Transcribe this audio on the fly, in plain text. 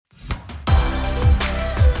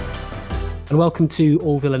And welcome to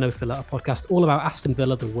All Villa No Filler, a podcast all about Aston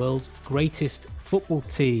Villa, the world's greatest football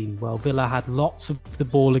team. Well, Villa had lots of the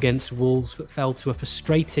ball against Wolves, but fell to a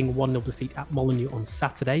frustrating 1-0 defeat at Molineux on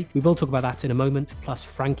Saturday. We will talk about that in a moment. Plus,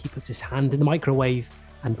 Frankie puts his hand in the microwave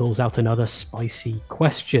and pulls out another spicy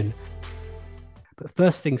question. But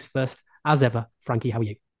first things first, as ever, Frankie, how are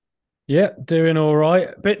you? Yeah, doing all right.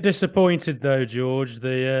 Bit disappointed though, George.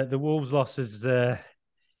 The Wolves loss is it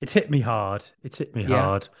hit me hard. It hit me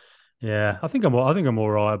hard. Yeah, I think I'm all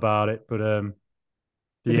right about it. But Did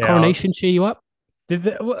the coronation cheer you up?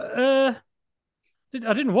 I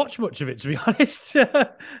didn't watch much of it, to be honest.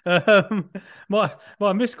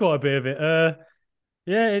 Might missed quite a bit of it.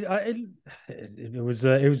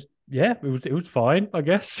 It was fine, I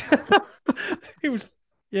guess. It was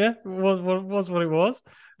it was what it was.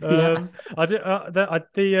 I did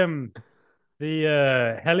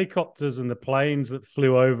the helicopters and the planes that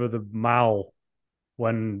flew over the Mall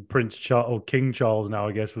when Prince Charles or King Charles now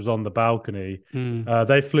I guess was on the balcony.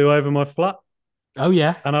 They flew over my flat. Oh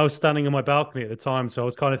yeah, and I was standing on my balcony at the time, so I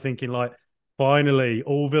was kind of thinking like, finally,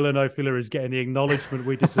 all Villa No Filler is getting the acknowledgement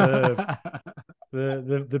we deserve.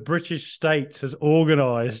 The British state has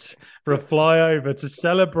organised for a flyover to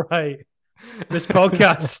celebrate this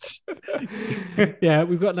podcast. Yeah,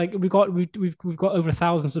 we've got over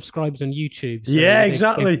 1,000 subscribers on YouTube. So yeah,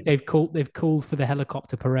 exactly. They've called for the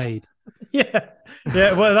helicopter parade. Yeah.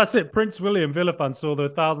 Well, that's it. Prince William, Villa fan, saw the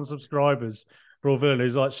 1,000 subscribers for all Villa.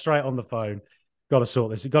 He's like straight on the phone. Got to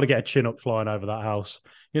sort this. You've got to get a chin up flying over that house.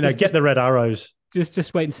 Get the red arrows.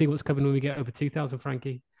 Just wait and see what's coming when we get over 2,000,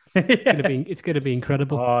 Frankie. It's gonna be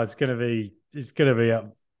incredible. Oh, it's gonna be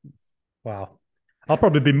wow.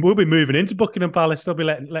 We'll be moving into Buckingham Palace. They'll be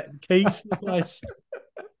letting keys to the place.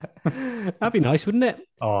 That'd be nice, wouldn't it?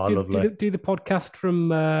 Oh, lovely. Do the podcast from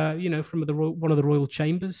one of the royal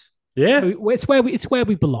chambers. Yeah, it's where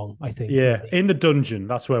we belong, I think. Yeah, really. In the dungeon.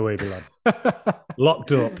 That's where we belong.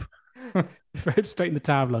 Locked up. Straight in the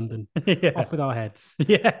Tower of London. Yeah. Off with our heads.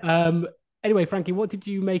 Yeah. Anyway, Frankie, what did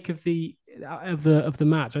you make of the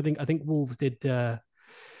match? I think Wolves did sort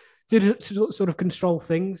of control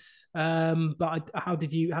things. But how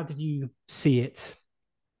did you see it?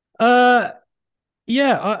 It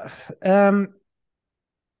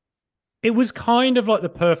was kind of like the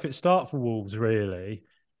perfect start for Wolves, really,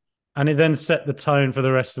 and it then set the tone for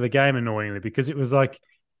the rest of the game. Annoyingly, because it was like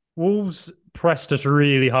Wolves pressed us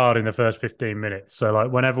really hard in the first 15 minutes. So like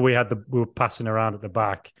whenever we were passing around at the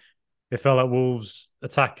back, it felt like Wolves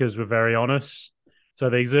attackers were very honest. So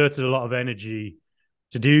they exerted a lot of energy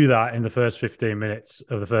to do that in the first 15 minutes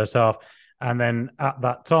of the first half. And then at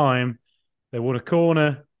that time, they won a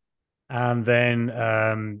corner and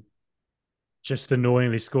then just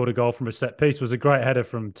annoyingly scored a goal from a set piece. It was a great header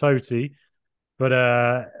from Totti. But,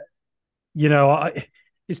 I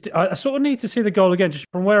sort of need to see the goal again. Just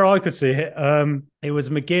from where I could see it, it was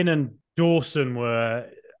McGinn and Dawson were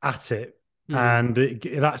at it. And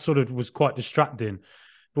that sort of was quite distracting.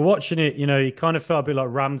 But watching it, you kind of felt a bit like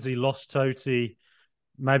Ramsey lost Totti.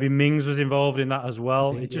 Maybe Mings was involved in that as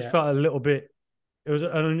well. It just felt a little bit... It was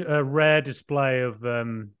a rare display of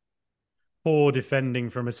poor defending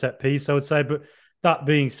from a set piece, I would say. But that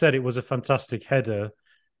being said, it was a fantastic header.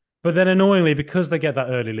 But then annoyingly, because they get that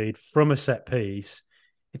early lead from a set piece,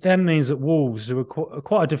 it then means that Wolves, who are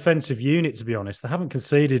quite a defensive unit, to be honest, they haven't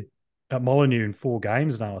conceded at Molineux in 4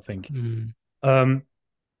 games now, I think.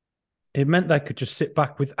 It meant they could just sit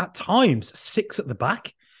back with, at times, 6 at the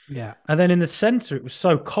back. Yeah. And then in the centre, it was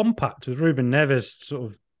so compact with Ruben Neves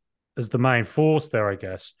sort of as the main force there, I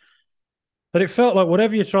guess, that it felt like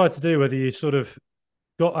whatever you tried to do, whether you sort of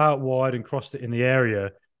got out wide and crossed it in the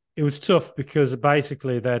area, it was tough because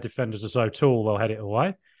basically their defenders are so tall, they'll head it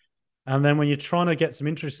away. And then when you're trying to get some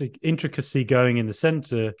intricacy going in the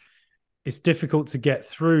centre, it's difficult to get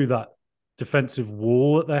through that defensive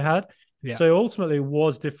wall that they had. Yeah. So ultimately, it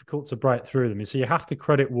was difficult to break through them. So you have to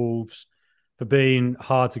credit Wolves for being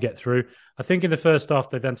hard to get through. I think in the first half,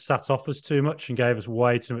 they then sat off us too much and gave us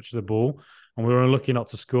way too much of the ball. And we were unlucky not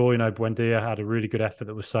to score. Buendia had a really good effort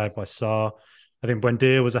that was saved by Sarr. I think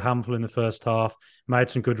Buendia was a handful in the first half, made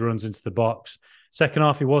some good runs into the box. Second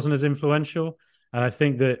half, he wasn't as influential. And I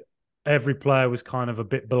think that every player was kind of a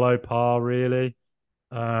bit below par, really.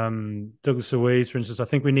 Douglas Luiz, for instance, I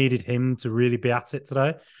think we needed him to really be at it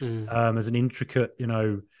today as an intricate,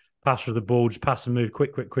 passer of the ball, just pass and move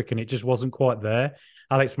quick, and it just wasn't quite there.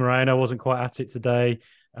 Alex Moreno wasn't quite at it today.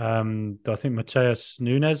 I think Mateus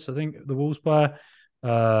Nunes, the Wolves player,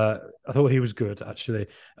 I thought he was good, actually.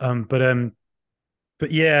 But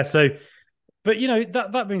yeah, so... But,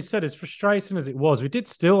 that being said, as frustrating as it was, we did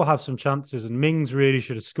still have some chances, and Mings really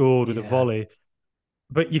should have scored with a volley.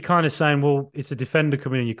 but you're kind of saying, well, it's a defender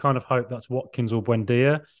coming in. You kind of hope that's Watkins or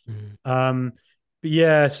Buendia. Mm. Um, but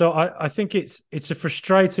yeah, so I think it's a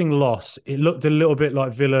frustrating loss. It looked a little bit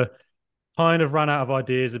like Villa kind of ran out of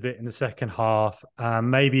ideas a bit in the second half,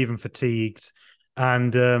 maybe even fatigued.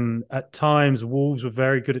 And at times, Wolves were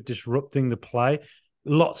very good at disrupting the play.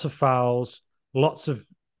 Lots of fouls, lots of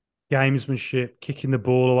gamesmanship, kicking the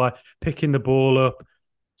ball away, picking the ball up,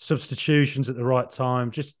 substitutions at the right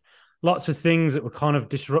time, just lots of things that were kind of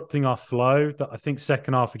disrupting our flow that I think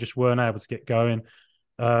second half we just weren't able to get going.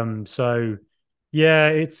 So yeah,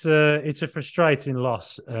 it's a frustrating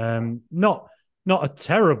loss. Not a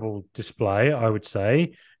terrible display, I would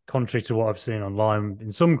say, contrary to what I've seen online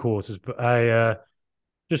in some quarters, but a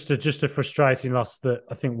just a frustrating loss that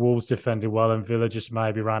I think Wolves defended well and Villa just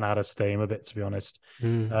maybe ran out of steam a bit, to be honest.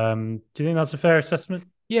 Mm. Do you think that's a fair assessment?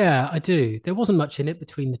 Yeah, I do. There wasn't much in it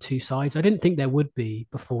between the two sides. I didn't think there would be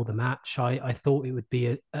before the match. I thought it would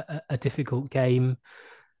be a difficult game.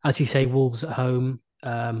 As you say, Wolves at home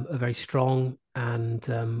are very strong, and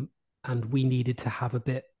we needed to have a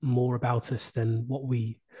bit more about us than what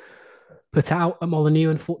we put out at Molineux,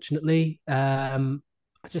 unfortunately.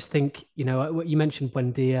 I just think, what you mentioned,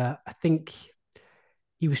 Buendia, I think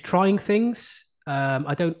he was trying things.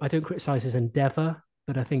 I don't criticize his endeavor,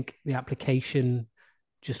 but I think the application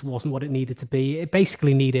just wasn't what it needed to be. It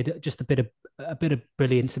basically needed just a bit of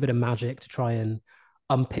brilliance, a bit of magic to try and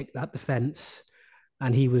unpick that defense.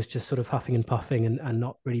 And he was just sort of huffing and puffing and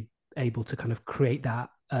not really able to kind of create that.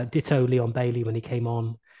 Ditto Leon Bailey when he came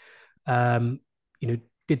on. Um,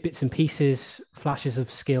 did bits and pieces, flashes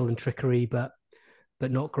of skill and trickery, but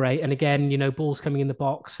not great. And again, balls coming in the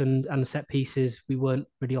box and set pieces, we weren't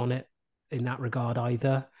really on it in that regard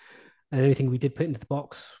either. And anything we did put into the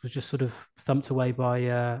box was just sort of thumped away by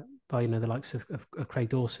the likes of Craig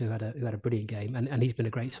Dawson, who had a brilliant game, and he's been a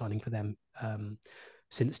great signing for them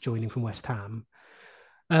since joining from West Ham.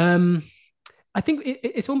 Um, I think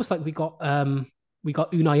it's almost like we got Unai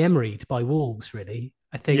Emery'd by Wolves. Really,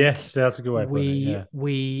 I think Yes, that's a good way of putting it. we Yeah.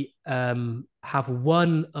 we have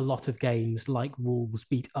won a lot of games like Wolves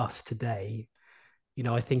beat us today.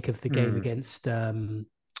 I think of the game Mm,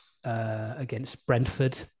 against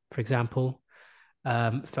Brentford, for example.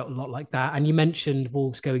 Felt a lot like that. And you mentioned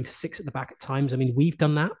Wolves going to six at the back at times. I mean, we've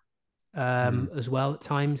done that mm. as well at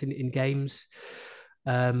times in games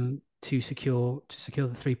to secure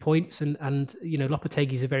the 3 points. And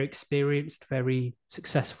Lopetegui's a very experienced, very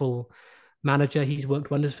successful manager. He's worked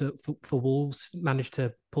wonders for Wolves, managed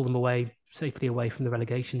to pull them away safely away from the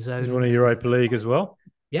relegation He's won zone. a Europa League as well.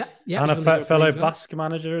 Yeah, yeah, And he's a won the Europa League fellow as well. Basque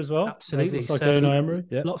manager as well, as Absolutely. like So Unai Emery.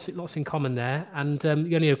 Yeah. lots in common there, and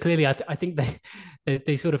clearly, I think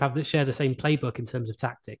they sort of share the same playbook in terms of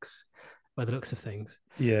tactics, by the looks of things.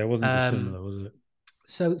 Yeah, it wasn't Um, dissimilar, was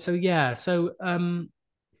it? so yeah, as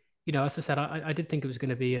I said, I did think it was going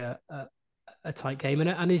to be a tight game,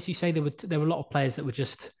 and as you say, there were a lot of players that were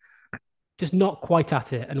just not quite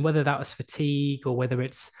at it, and whether that was fatigue or whether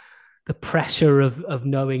it's the pressure of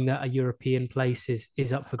knowing that a European place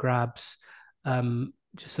is up for grabs,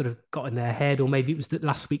 just sort of got in their head, or maybe it was that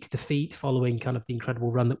last week's defeat following kind of the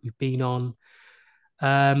incredible run that we've been on.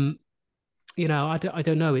 Um, I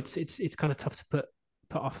don't know. It's kind of tough to put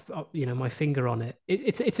off, my finger on it.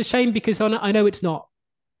 It's a shame because I know it's not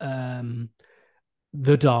um,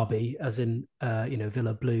 the derby, as in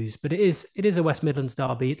Villa Blues, but it is a West Midlands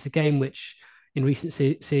derby. It's a game which in recent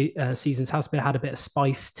seasons has had a bit of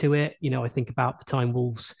spice to it. I think about the time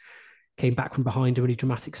Wolves came back from behind in really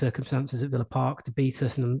dramatic circumstances at Villa Park to beat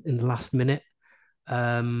us in the last minute.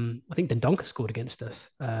 I think Dendoncker scored against us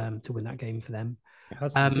to win that game for them.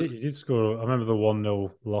 He did score. I remember the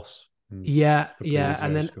 1-0 loss Yeah, a couple of yeah, years and ago.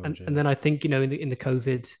 He then scored, and, yeah. and then I think in the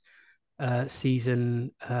COVID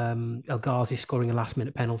season, El Ghazi scoring a last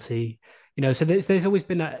minute penalty. So there's always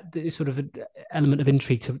been this sort of element of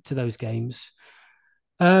intrigue to those games.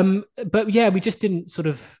 But yeah, we just didn't sort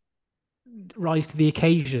of rise to the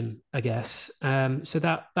occasion, I guess. So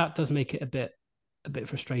that does make it a bit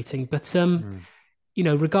frustrating. But Mm,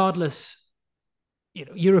 regardless,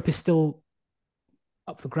 Europe is still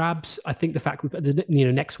up for grabs. I think the fact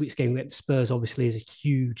next week's game against Spurs obviously is a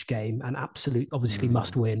huge game and absolute obviously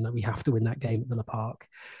must mm, win. Like we have to win that game at Villa Park.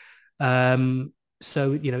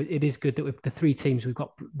 So it is good that the three teams we've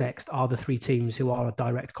got next are the three teams who are a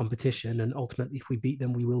direct competition, and ultimately, if we beat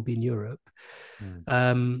them, we will be in Europe.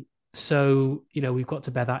 mm. So we've got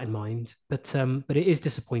to bear that in mind. But it is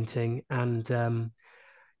disappointing, and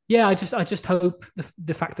yeah, I just hope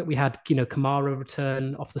the fact that we had Kamara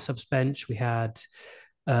return off the subs bench, we had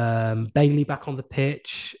Bailey back on the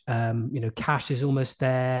pitch, Cash is almost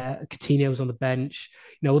there, Coutinho was on the bench,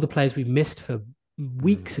 all the players we've missed for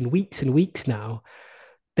weeks and weeks and weeks now.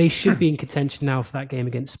 They should be in contention now for that game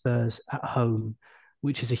against Spurs at home,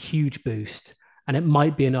 which is a huge boost. And it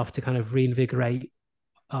might be enough to kind of reinvigorate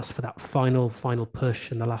us for that final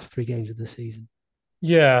push in the last three games of the season.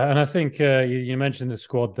 Yeah, and I think you mentioned the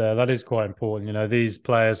squad there. That is quite important. You know, these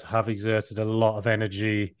players have exerted a lot of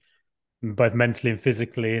energy, both mentally and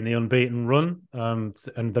physically, in the unbeaten run. And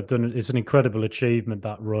they've done it's an incredible achievement,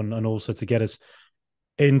 that run, and also to get us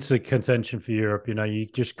into contention for Europe. You know, you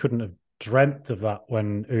just couldn't have dreamt of that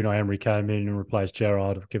when Unai Emery came in and replaced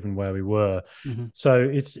Gerrard, given where we were. Mm-hmm. So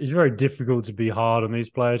it's very difficult to be hard on these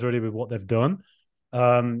players really with what they've done.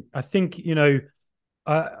 I think, you know,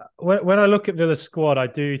 when I look at Villa's squad, I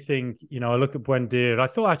do think, you know, I look at Buendia, and I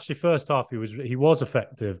thought actually first half he was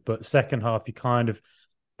effective, but second half he kind of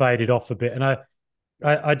faded off a bit. And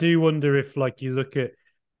I do wonder if, like, you look at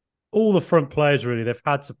all the front players, really, they've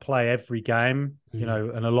had to play every game, you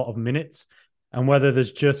know, and a lot of minutes, and whether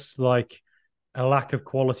there's just like a lack of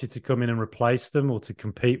quality to come in and replace them or to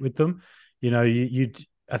compete with them. You know,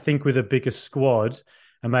 I think with a bigger squad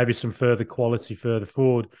and maybe some further quality further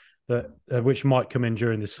forward, that which might come in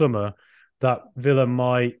during the summer, that Villa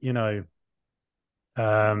might, you know,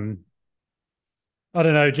 I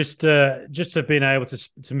don't know, just have been able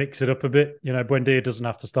to mix it up a bit. You know, Buendia doesn't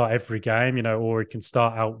have to start every game, you know, or he can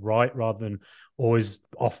start outright rather than always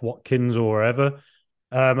off Watkins or wherever.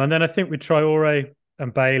 And then I think with Traore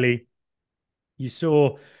and Bailey, you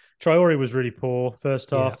saw Traore was really poor first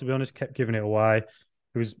half, to be honest, kept giving it away.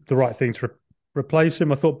 It was the right thing to replace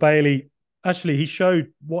him. I thought Bailey, actually, he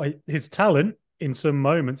showed his talent in some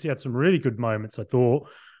moments. He had some really good moments, I thought,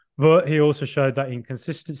 but he also showed that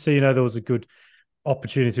inconsistency. You know, there was a good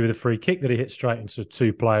opportunity with a free kick that he hit straight into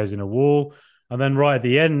two players in a wall. And then right at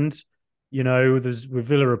the end, you know, with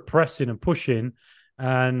Villa are pressing and pushing,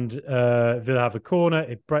 and Villa have a corner.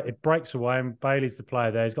 It breaks away, and Bailey's the player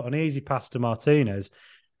there. He's got an easy pass to Martinez.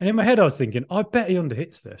 And in my head, I was thinking, I bet he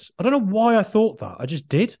underhits this. I don't know why I thought that. I just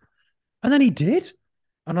did. And then he did.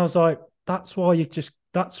 And I was like, that's where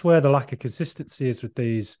the lack of consistency is with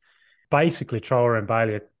these. Basically, Traore and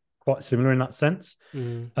Bailey are quite similar in that sense.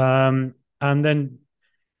 And then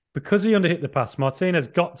because he underhit the pass, Martinez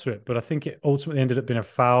got to it, but I think it ultimately ended up being a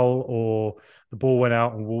foul, or the ball went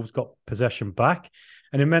out and Wolves got possession back.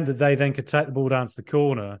 And it meant that they then could take the ball down to the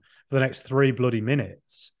corner for the next 3 bloody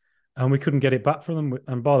minutes. And we couldn't get it back from them.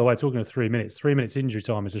 And by the way, talking of 3 minutes, 3 minutes injury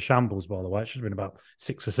time is a shambles, by the way. It should have been about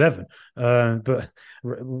 6 or 7. But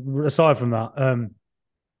aside from that,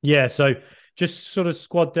 yeah, so just sort of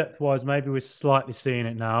squad depth-wise, maybe we're slightly seeing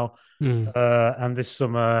it now. And this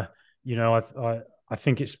summer, you know, I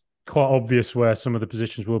think it's quite obvious where some of the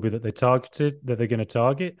positions will be that they're going to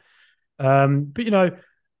target. But, you know,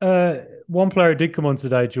 one player who did come on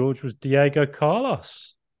today, George, was Diego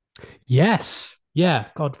Carlos. Yes. Yeah.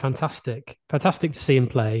 God, fantastic. Fantastic to see him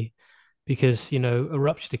play, because, you know, a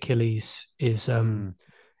ruptured Achilles is a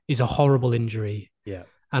horrible injury. Yeah.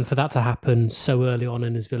 And for that to happen so early on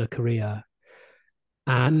in his Villa career.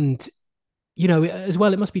 And, you know, as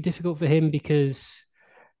well, it must be difficult for him because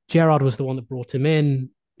Gerrard was the one that brought him in.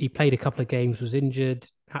 He played a couple of games, was injured,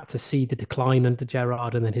 had to see the decline under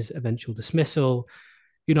Gerrard and then his eventual dismissal.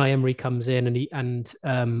 Unai Emery comes in and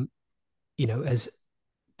you know, has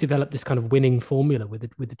developed this kind of winning formula with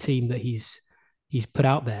the team that he's put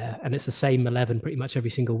out there, and it's the same 11 pretty much every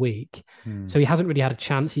single week. So he hasn't really had a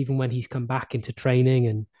chance, even when he's come back into training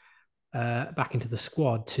and back into the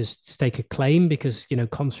squad, to stake a claim, because, you know,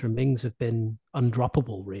 Konsa and Mings have been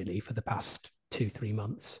undroppable really for the past 2-3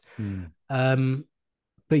 months.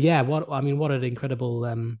 But yeah, what an incredible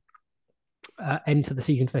end to the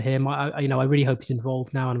season for him. I really hope he's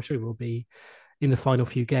involved now, and I'm sure he will be in the final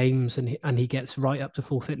few games, and he gets right up to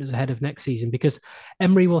full fitness ahead of next season, because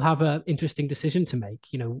Emery will have an interesting decision to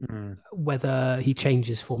make, you know, whether he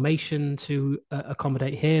changes formation to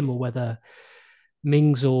accommodate him, or whether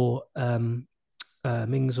Mings or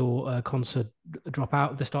Konsa drop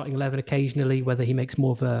out of the starting 11 occasionally, whether he makes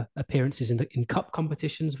more of appearances in cup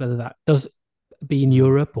competitions, whether that does be in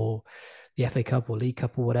Europe or the FA Cup or League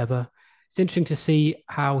Cup or whatever. It's interesting to see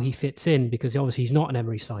how he fits in, because obviously he's not an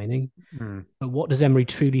Emery signing. But what does Emery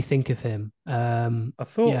truly think of him? I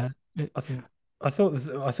thought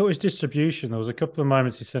his distribution. There was a couple of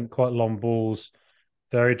moments he sent quite long balls,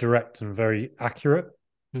 very direct and very accurate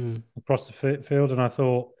across the field, and I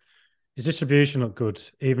thought his distribution looked good,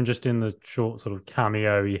 even just in the short sort of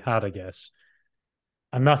cameo he had, I guess.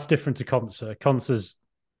 And that's different to Konsa. Konsa's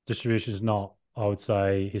distribution is not, I would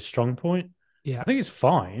say, his strong point. Yeah, I think it's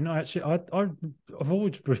fine. I've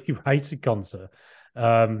always really hated Konsa.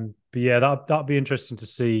 But yeah, that'd be interesting to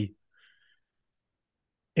see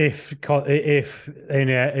if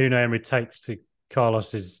Unai Emery takes to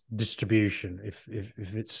Carlos's distribution, if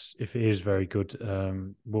it is very good,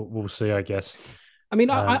 we'll see, I guess. I mean,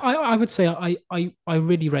 Um, I would say I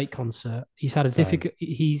really rate Concert. He's had a Same. difficult.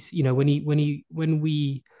 He's when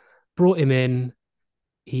we brought him in,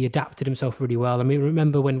 he adapted himself really well. I mean,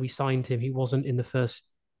 remember when we signed him, he wasn't in the first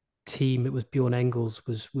team. It was Bjorn Engels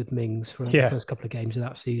was with Mings for like the Yeah, first couple of games of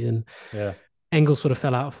that season. yeah, Engels sort of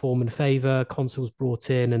fell out of form and favour. Consul was brought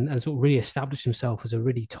in and sort of really established himself as a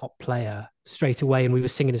really top player straight away. And we were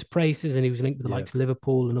singing his praises, and he was linked with the yeah. likes of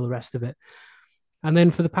Liverpool and all the rest of it. And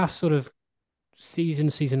then for the past sort of season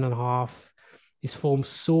and a half, his form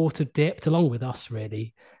sort of dipped along with us,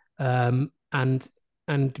 really. And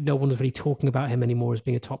no one was really talking about him anymore as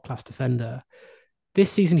being a top class defender.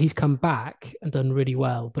 This season, he's come back and done really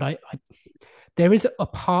well. But there is a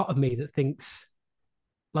part of me that thinks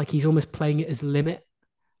like he's almost playing it as limit.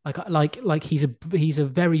 Like he's a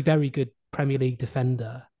very very good Premier League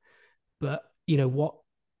defender, but you know what?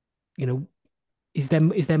 You know, is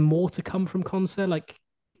there more to come from Conser? Like,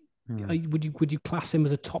 Hmm. would you class him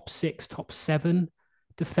as a top six, top seven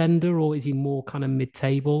defender, or is he more kind of mid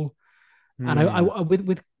table? And Hmm.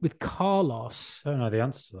 with Carlos, Don't know the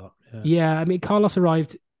answer to that. Yeah. yeah, I mean Carlos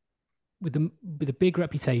arrived with a big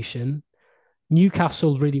reputation.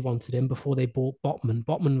 Newcastle really wanted him before they bought Botman.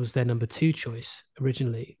 Botman was their number two choice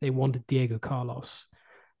originally. They wanted Diego Carlos.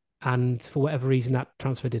 And for whatever reason, that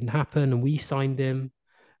transfer didn't happen. And we signed him.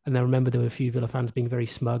 And I remember there were a few Villa fans being very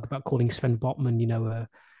smug about calling Sven Botman,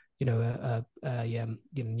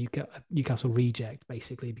 Newcastle reject,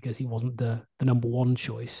 basically, because he wasn't the number one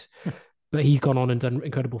choice. But he's gone on and done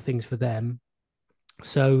incredible things for them.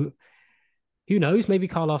 So who knows? Maybe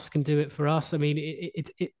Carlos can do it for us. I mean,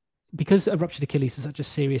 it because a ruptured Achilles is such a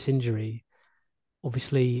serious injury.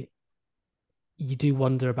 Obviously, you do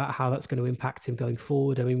wonder about how that's going to impact him going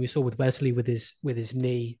forward. I mean, we saw with Wesley with his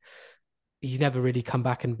knee, he's never really come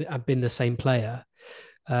back and been the same player.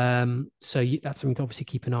 So that's something to obviously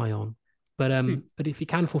keep an eye on. But if he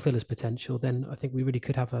can fulfill his potential, then I think we really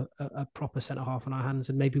could have a proper centre half on our hands,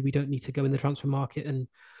 and maybe we don't need to go in the transfer market and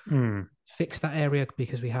Hmm. fix that area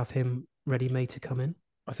because we have him ready made to come in.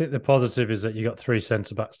 I think the positive is that you got three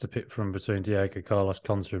centre backs to pick from between Diego, Carlos,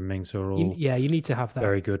 Conser, and Mings, who are all You need to have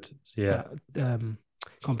very good. Yeah. that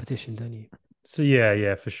competition, don't you? So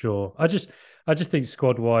yeah, for sure. I just think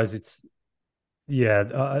squad wise, it's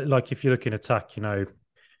like if you look in attack, a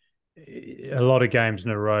lot of games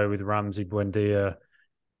in a row with Ramsey, Buendia,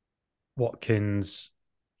 Watkins,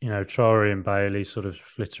 Traore and Bailey sort of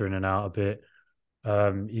flitter in and out a bit.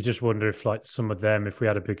 You just wonder if like some of them, if we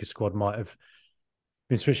had a bigger squad, might have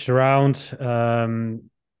been switched around.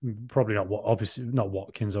 Probably not what obviously not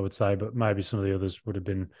Watkins, I would say, but maybe some of the others would have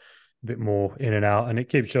been a bit more in and out. And it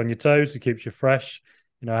keeps you on your toes, it keeps you fresh,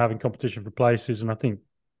 having competition for places. And I think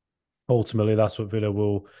ultimately that's what Villa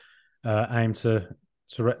will aim to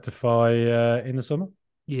rectify in the summer.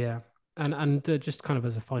 Yeah, and just kind of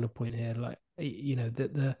as a final point here, like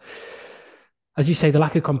the as you say, the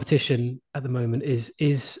lack of competition at the moment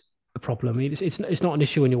is a problem. I mean, it's not an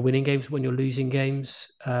issue when you're winning games. When you're losing games,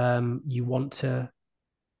 you want to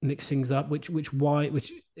mix things up, which is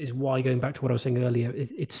why going back to what I was saying earlier,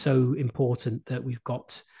 it's so important that we've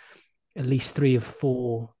got at least 3 or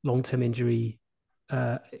 4 long-term injuries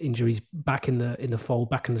back in the fold,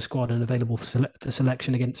 back in the squad, and available for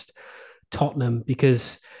selection against Tottenham,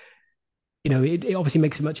 because it obviously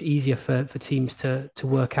makes it much easier for teams to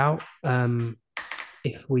work out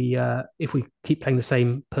if we keep playing the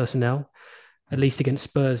same personnel. At least against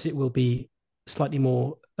Spurs, it will be slightly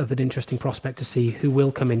more of an interesting prospect to see who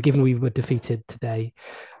will come in, given we were defeated today.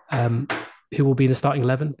 Who will be in the starting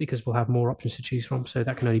 11, because we'll have more options to choose from. So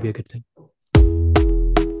that can only be a good thing.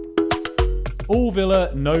 All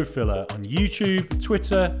Villa, no filler on YouTube,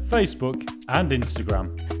 Twitter, Facebook, and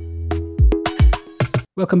Instagram.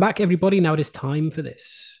 Welcome back, everybody. Now it is time for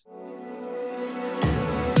this.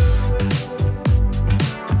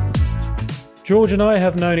 George and I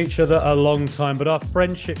have known each other a long time, but our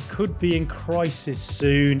friendship could be in crisis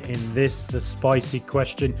soon in this, the spicy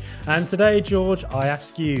question. And today, George, I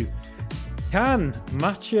ask you, can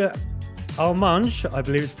Mathieu Almange, I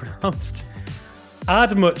believe it's pronounced,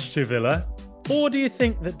 add much to Villa? Or do you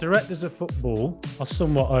think that directors of football are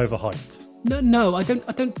somewhat overhyped? No, I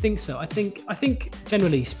don't think so. I think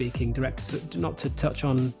generally speaking, directors, not to touch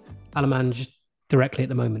on Alamange directly at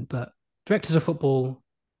the moment, but directors of football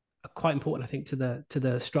are quite important, I think, to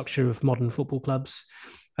the structure of modern football clubs.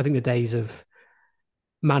 I think the days of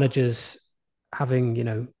managers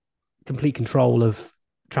having, complete control of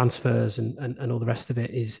transfers and all the rest of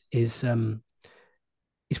it is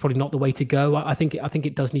is probably not the way to go. I think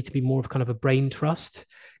it does need to be more of kind of a brain trust,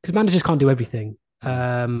 because managers can't do everything.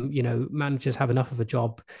 Managers have enough of a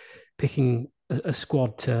job picking a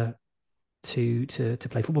squad to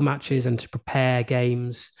play football matches and to prepare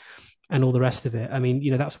games and all the rest of it. I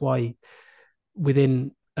mean, that's why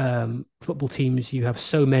within football teams you have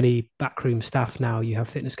so many backroom staff now. You have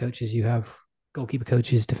fitness coaches, you have goalkeeper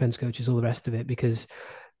coaches, defense coaches, all the rest of it, because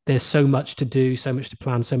there's so much to do, so much to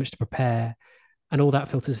plan, so much to prepare, and all that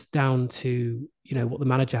filters down to what the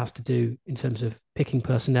manager has to do in terms of picking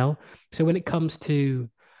personnel. So when it comes to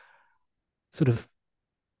sort of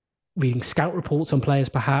reading scout reports on players,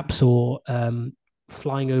 perhaps, or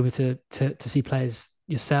flying over to see players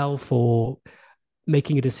yourself, or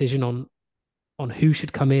making a decision on who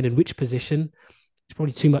should come in and which position, it's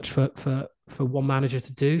probably too much for one manager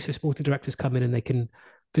to do. So sporting directors come in and they can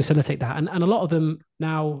facilitate that, and a lot of them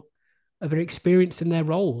now are very experienced in their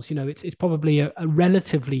roles. It's probably a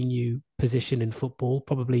relatively new position in football,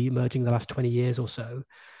 probably emerging in the last 20 years or so,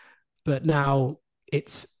 but now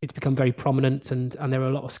it's become very prominent, and there are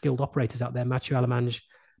a lot of skilled operators out there. Mathieu Alemany,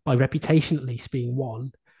 by reputation at least, being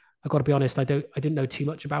one. I've got to be honest, I didn't know too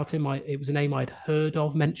much about him. It was a name I'd heard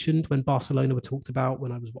of mentioned when Barcelona were talked about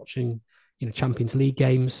when I was watching, Champions League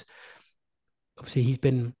games. Obviously, he's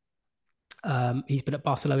been at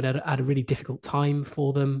Barcelona at a really difficult time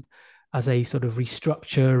for them, as a sort of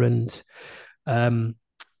restructure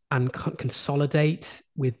and consolidate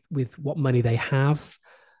with what money they have.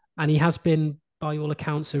 And he has been, by all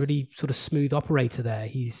accounts, a really sort of smooth operator there.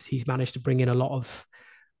 He's managed to bring in a lot of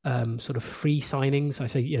sort of free signings. I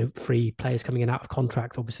say, free players coming in out of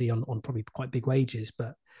contract, obviously on probably quite big wages,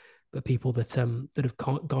 but people that have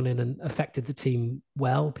gone in and affected the team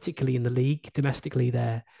well, particularly in the league. Domestically,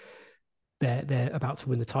 they're about to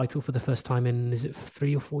win the title for the first time in, is it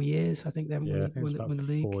 3 or 4 years? I think they're win the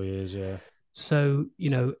league. 4 years, yeah. So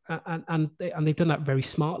and they've done that very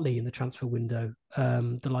smartly in the transfer window.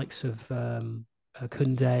 The likes of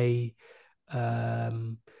Koundé,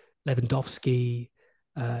 Lewandowski,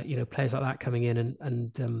 players like that coming in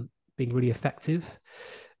and being really effective.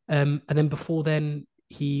 And then before then,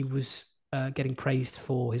 he was getting praised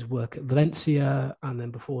for his work at Valencia, and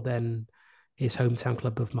then before then, his hometown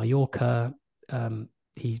club of Mallorca.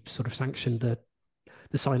 He sort of sanctioned the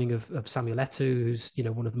signing of Samuel Eto'o, who's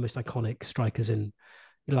one of the most iconic strikers in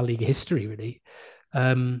La Liga history, really.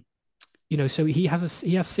 So he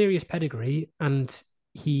has serious pedigree, and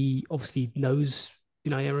he obviously knows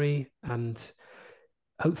Unai Emery, and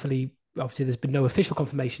hopefully, obviously, there's been no official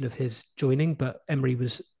confirmation of his joining, but Emery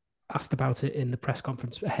was asked about it in the press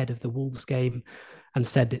conference ahead of the Wolves game, and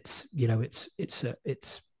said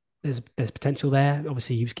there's potential there.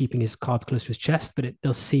 Obviously, he was keeping his cards close to his chest, but it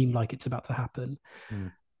does seem like it's about to happen.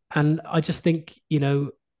 And I just think,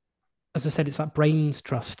 as I said, it's that brains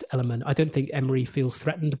trust element. I don't think Emery feels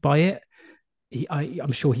threatened by it.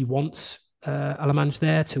 I'm sure he wants Alemany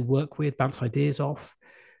there to work with, bounce ideas off.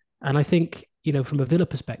 And I think, from a Villa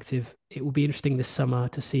perspective, it will be interesting this summer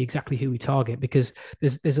to see exactly who we target, because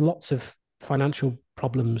there's lots of financial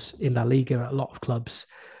problems in La Liga at a lot of clubs.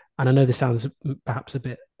 And I know this sounds perhaps a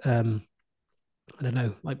bit, I don't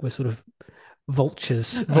know, like we're sort of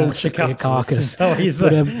vultures, vulture carcass. But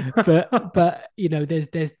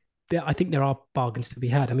there's I think there are bargains to be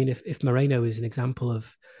had. I mean, if Moreno is an example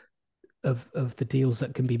of the deals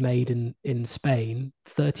that can be made in Spain,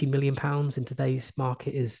 £30 million in today's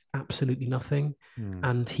market is absolutely nothing,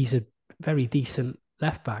 and he's a very decent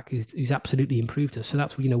left back who's absolutely improved us. So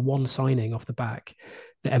that's one signing off the back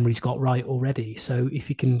that Emery's got right already. So if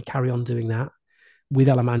he can carry on doing that with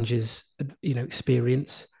Alemany's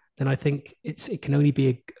experience, then I think it can only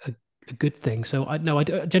be a good thing. So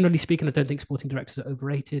generally speaking, I don't think sporting directors are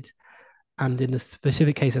overrated. And in the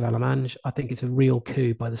specific case of Alemany, I think it's a real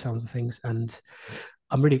coup by the sounds of things. And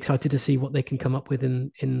I'm really excited to see what they can come up with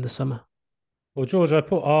in the summer. Well, George, I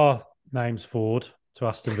put our names forward to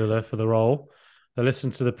Aston Villa for the role. They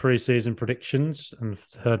listened to the pre-season predictions and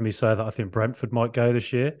heard me say that I think Brentford might go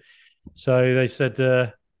this year. So they said,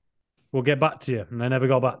 we'll get back to you. And they never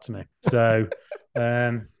got back to me. So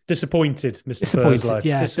disappointed, Mr. Purslow.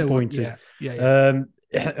 Yeah, disappointed. Yeah.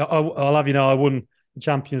 I'll have I won the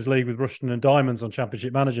Champions League with Rushton and Diamonds on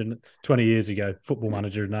Championship Manager 20 years ago, Football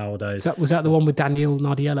Manager nowadays. Was that the one with Daniel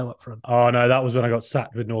Nardiello up front? Oh, no, that was when I got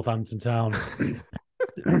sacked with Northampton Town.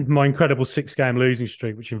 My incredible 6-game losing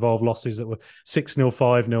streak, which involved losses that were 6-0,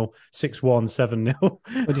 5-0, 6-1,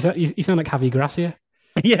 7-0. You sound like Javi Gracia.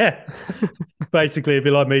 Yeah. Basically, it'd be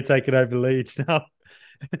like me taking over the Leeds now.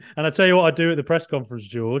 And I tell you what I'd do at the press conference,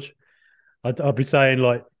 George. I'd be saying,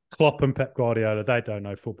 like, Klopp and Pep Guardiola, they don't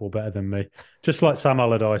know football better than me. Just like Sam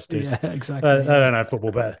Allardyce did. Yeah, exactly. They don't know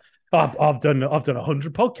football better. I've done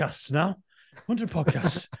 100 podcasts now. 100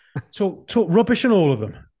 podcasts. Talk rubbish in all of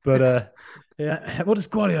them. But yeah, what does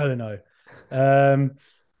Guardiola know?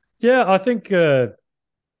 Yeah, I think Machi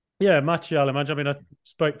Alemany. I mean, I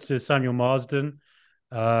spoke to Samuel Marsden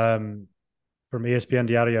from ESPN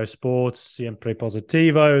Diario Sports, Siempre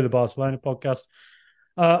Positivo, the Barcelona podcast,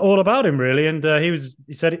 all about him really. And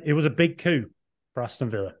he said it was a big coup for Aston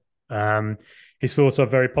Villa. He saw so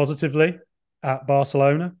very positively at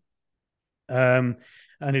Barcelona,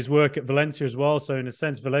 and his work at Valencia as well. So in a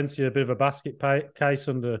sense, Valencia a bit of a basket case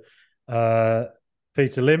under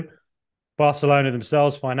Peter Lim. Barcelona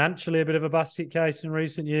themselves financially a bit of a basket case in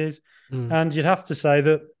recent years. And you'd have to say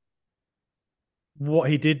that what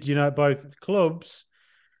he did, at both clubs,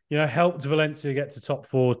 helped Valencia get to top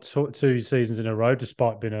four two seasons in a row,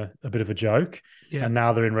 despite being a bit of a joke. Yeah. And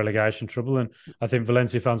now they're in relegation trouble. And I think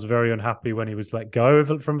Valencia fans are very unhappy when he was let go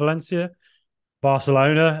from Valencia.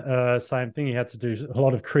 Barcelona, same thing. He had to do a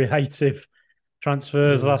lot of creative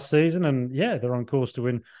transfers last season. And yeah, they're on course to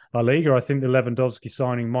win La Liga. I think the Lewandowski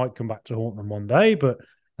signing might come back to haunt them one day, but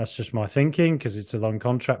that's just my thinking because it's a long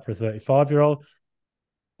contract for a 35-year-old.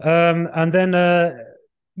 And then,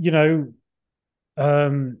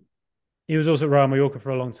 he was also at Real Mallorca for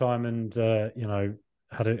a long time and,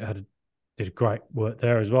 did great work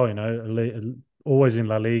there as well, always in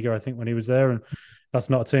La Liga, I think, when he was there. And that's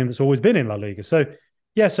not a team that's always been in La Liga. So,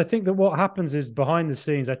 yes, I think that what happens is behind the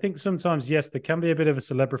scenes, I think sometimes, yes, there can be a bit of a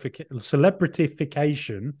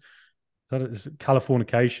celebritification,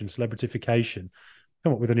 Californication.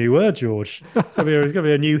 Come up with a new word, George. It's going to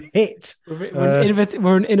be a new hit.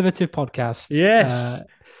 We're an innovative podcast. Yes.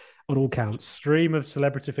 On all counts. Stream of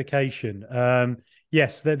celebritification.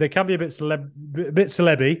 Yes, there can be a bit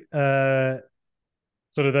celebby,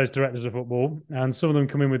 sort of those directors of football, and some of them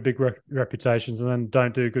come in with big reputations and then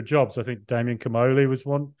don't do good jobs. I think Damien Comolli was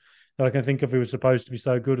one that I can think of who was supposed to be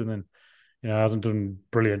so good and then, hasn't done a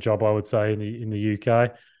brilliant job, I would say, in the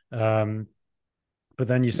UK. But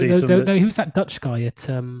then you see who's that Dutch guy at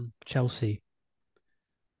Chelsea?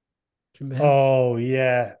 Oh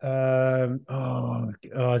yeah. I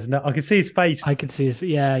can see his face. I can see his.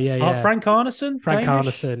 Yeah. Frank Arneson. Frank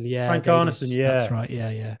Arneson. Yeah. Frank Arneson. Yeah, that's right.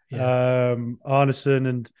 Yeah. Arneson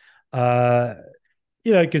and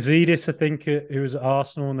Gazidis, I think, who was at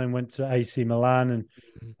Arsenal and then went to AC Milan,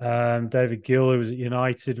 and David Gill, who was at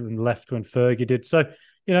United and left when Fergie did. So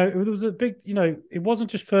there was a big. It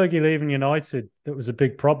wasn't just Fergie leaving United that was a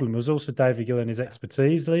big problem. It was also David Gill and his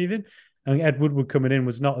expertise leaving. I think Ed Woodward coming in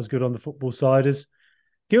was not as good on the football side as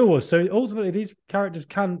Gill was. So ultimately, these characters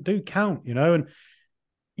do count, and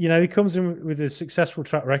he comes in with a successful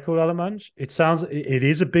track record. Alemany. It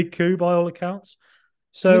is a big coup by all accounts.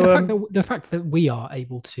 So the fact that we are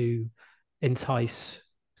able to entice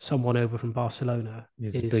someone over from Barcelona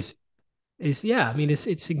is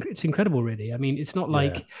it's incredible, really. I mean, it's not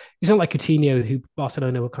like Coutinho, who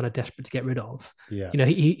Barcelona were kind of desperate to get rid of. Yeah,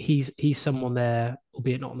 he's someone there,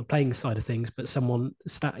 albeit not on the playing side of things, but someone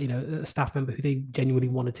a staff member who they genuinely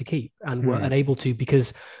wanted to keep and were unable to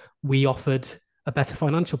because we offered a better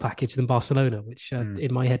financial package than Barcelona, which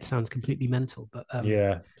in my head sounds completely mental. But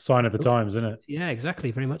sign of the times, isn't it? Yeah, exactly.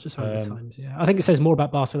 Very much a sign of the times. Yeah, I think it says more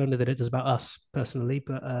about Barcelona than it does about us personally,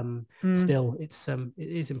 but still, it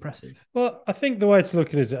is impressive. Well, I think the way to look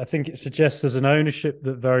at it is, I think it suggests there's an ownership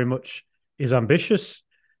that very much is ambitious,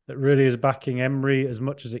 that really is backing Emery as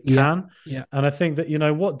much as it can. Yeah. And I think that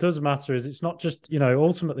what does matter is it's not just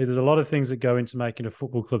ultimately there's a lot of things that go into making a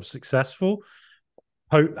football club successful.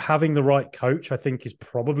 Having the right coach, I think, is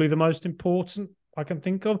probably the most important I can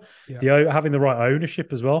think of. Yeah. Having the right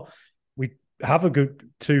ownership as well. We have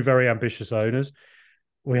two very ambitious owners.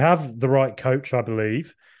 We have the right coach, I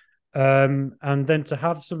believe. And then to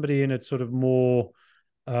have somebody in a sort of more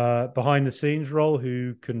behind the scenes role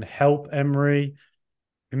who can help Emery,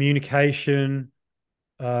 communication,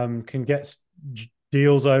 can get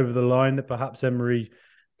deals over the line that perhaps Emery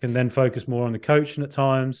can then focus more on the coaching at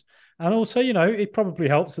times. And also, it probably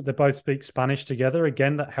helps that they both speak Spanish together.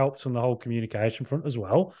 Again, that helps on the whole communication front as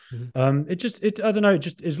well. Mm-hmm. I don't know,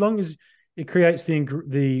 just as long as it creates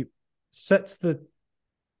sets the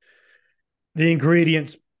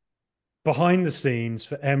ingredients behind the scenes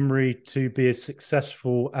for Emery to be as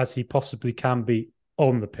successful as he possibly can be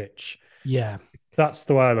on the pitch. Yeah. That's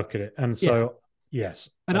the way I look at it. And so, yes.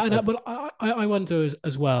 But I wonder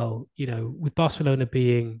as well, with Barcelona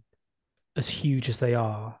being as huge as they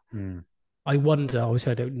are, I wonder,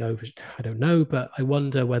 obviously I don't know, but I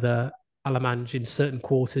wonder whether Alemany in certain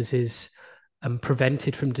quarters is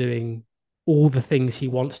prevented from doing all the things he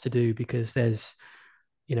wants to do, because there's,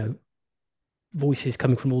 you know, voices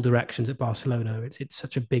coming from all directions at Barcelona. It's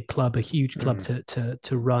such a big club, a huge club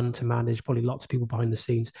to run, to manage. Probably lots of people behind the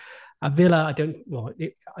scenes. At Villa, I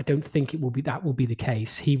don't think it will be that will be the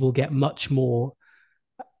case. He will get much more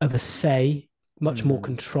of a say, much more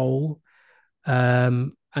control,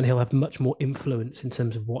 and he'll have much more influence in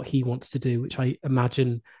terms of what he wants to do, which I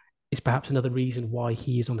imagine is perhaps another reason why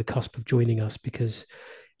he is on the cusp of joining us, because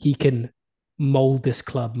he can mold this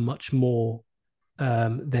club much more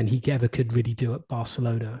than he ever could really do at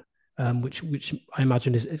Barcelona, which I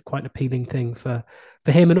imagine is quite an appealing thing for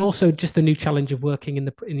him, and also just the new challenge of working in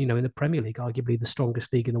the Premier League, arguably the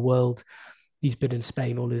strongest league in the world. He's been in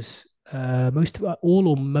Spain all his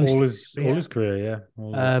career, yeah.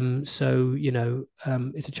 So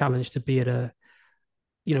it's a challenge to be at a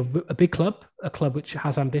big club, a club which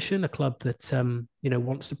has ambition, a club that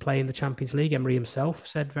wants to play in the Champions League. Emery himself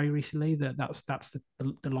said very recently that that's the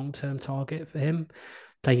long-term target for him.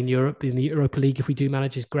 Playing in Europe, in the Europa League, if we do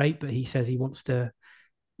manage, is great, but he says he wants to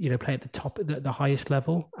play at the top, at the highest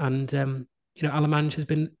level. And Alamange has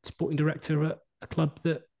been sporting director at a club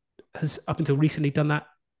that has up until recently done that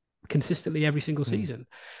consistently every single season,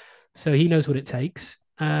 so he knows what it takes.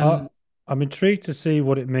 I'm intrigued to see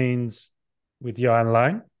what it means with Johan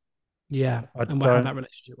Lang. Yeah, and how that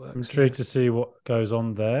relationship works. I'm intrigued to see what goes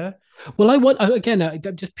on there. Well, I'm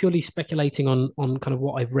just purely speculating on kind of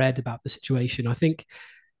what I've read about the situation. I think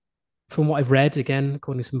from what I've read, again,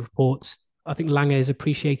 according to some reports, I think Lange is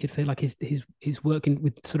appreciated for like his work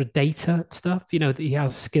with sort of data stuff. That he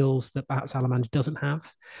has skills that perhaps Alamange doesn't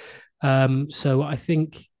have. So I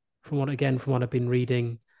think from what I've been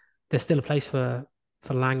reading, there's still a place for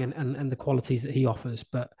Lang and the qualities that he offers,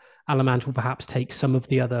 but Alamange will perhaps take some of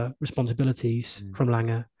the other responsibilities from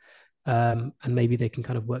Lange, and maybe they can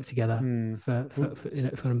kind of work together for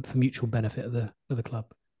mutual benefit of the club.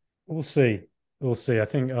 We'll see. I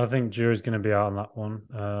think jury's going to be out on that one.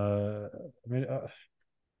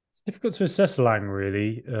 It's difficult to assess Lang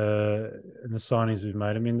really in the signings we've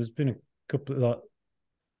made. I mean, there's been a couple of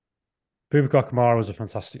Boubacar Kamara was a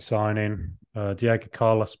fantastic signing. Diego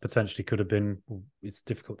Carlos potentially could have been. It's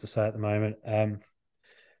difficult to say at the moment.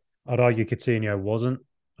 I'd argue Coutinho wasn't.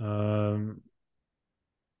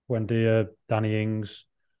 Buendia, Danny Ings.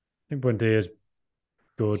 I think Buendia's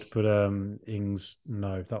good, but Ings,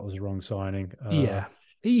 no, that was a wrong signing. Yeah,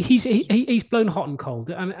 he's blown hot and cold,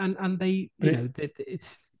 and they,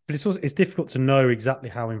 it's. But it's difficult to know exactly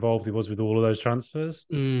how involved he was with all of those transfers.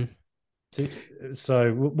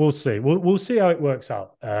 So we'll see. We'll see how it works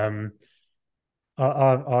out. What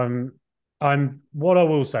I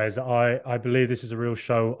will say is that I believe this is a real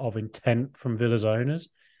show of intent from Villa's owners,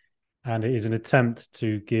 and it is an attempt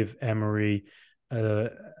to give Emery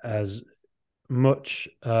as much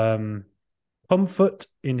comfort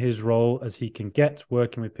in his role as he can get,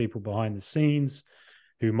 working with people behind the scenes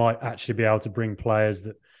who might actually be able to bring players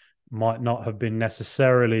that might not have been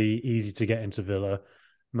necessarily easy to get into Villa.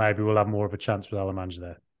 Maybe we'll have more of a chance with Alamange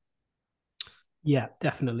there. Yeah,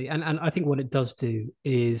 definitely. And I think what it does do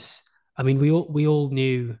is, I mean, we all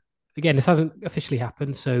knew, again, this hasn't officially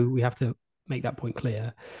happened, so we have to make that point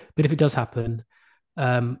clear. But if it does happen,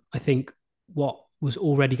 I think what was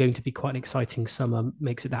already going to be quite an exciting summer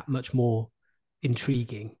makes it that much more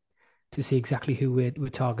intriguing to see exactly who we're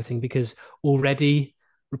targeting, because already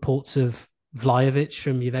reports of Vlahovic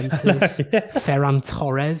from Juventus, Ferran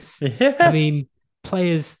Torres. Yeah. I mean,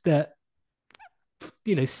 players that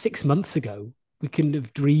 6 months ago we couldn't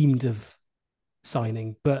have dreamed of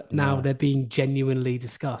signing, but now they're being genuinely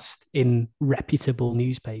discussed in reputable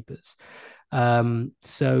newspapers.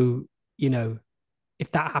 So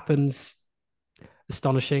if that happens,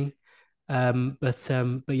 astonishing. But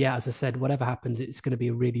yeah, as I said, whatever happens, it's going to be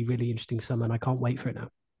a really, really interesting summer, and I can't wait for it now.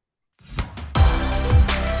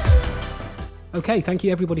 Okay, thank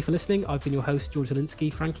you everybody for listening. I've been your host, George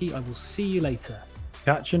Zielinski. Frankie, I will see you later.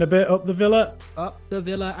 Catch you in a bit. Up the Villa.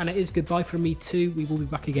 And it is goodbye from me too. We will be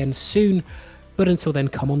back again soon. But until then,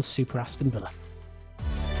 come on, Super Aston Villa.